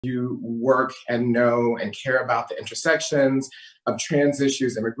you work and know and care about the intersections of trans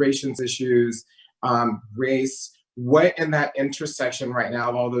issues, immigration issues, race. What in that intersection right now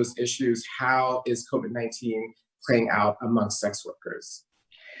of all those issues, how is COVID-19 playing out amongst sex workers?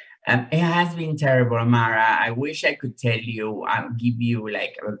 It has been terrible, Mara. I wish I could tell you, give you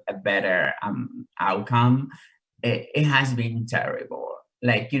like a better outcome. It has been terrible.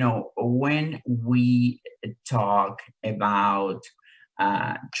 Like, when we talk about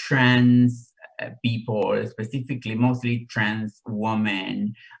trans people, specifically mostly trans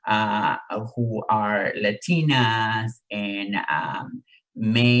women who are Latinas and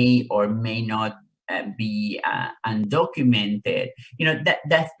may or may not be undocumented,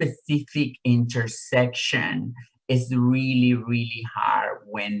 that specific intersection is really, really hard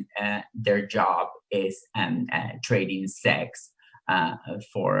when their job is trading sex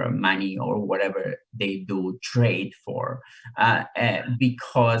for money or whatever they do trade for,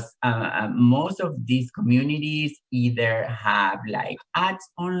 because most of these communities either have like ads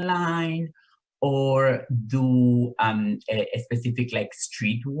online or do a specific like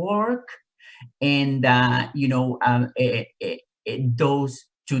street work. And, those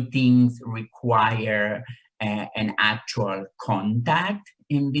two things require an actual contact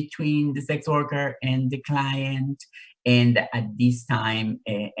in between the sex worker and the client. And at this time,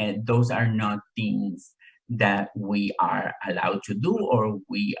 those are not things that we are allowed to do or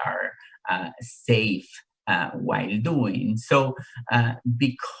we are safe while doing. So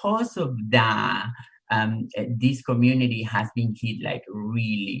because of that, this community has been hit like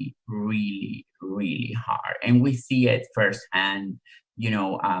really, really, really hard. And we see it firsthand.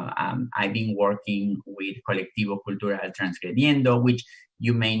 I've been working with Colectivo Cultural Transgrediendo, which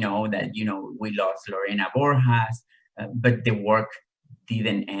you may know that, we lost Lorena Borjas, but the work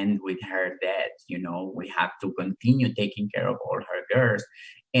didn't end with her death. We have to continue taking care of all her girls.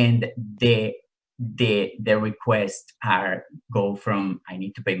 And the requests go from I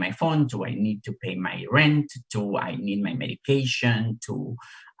need to pay my phone to I need to pay my rent to I need my medication to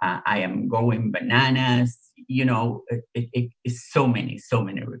I am going bananas. It's so many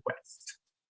requests.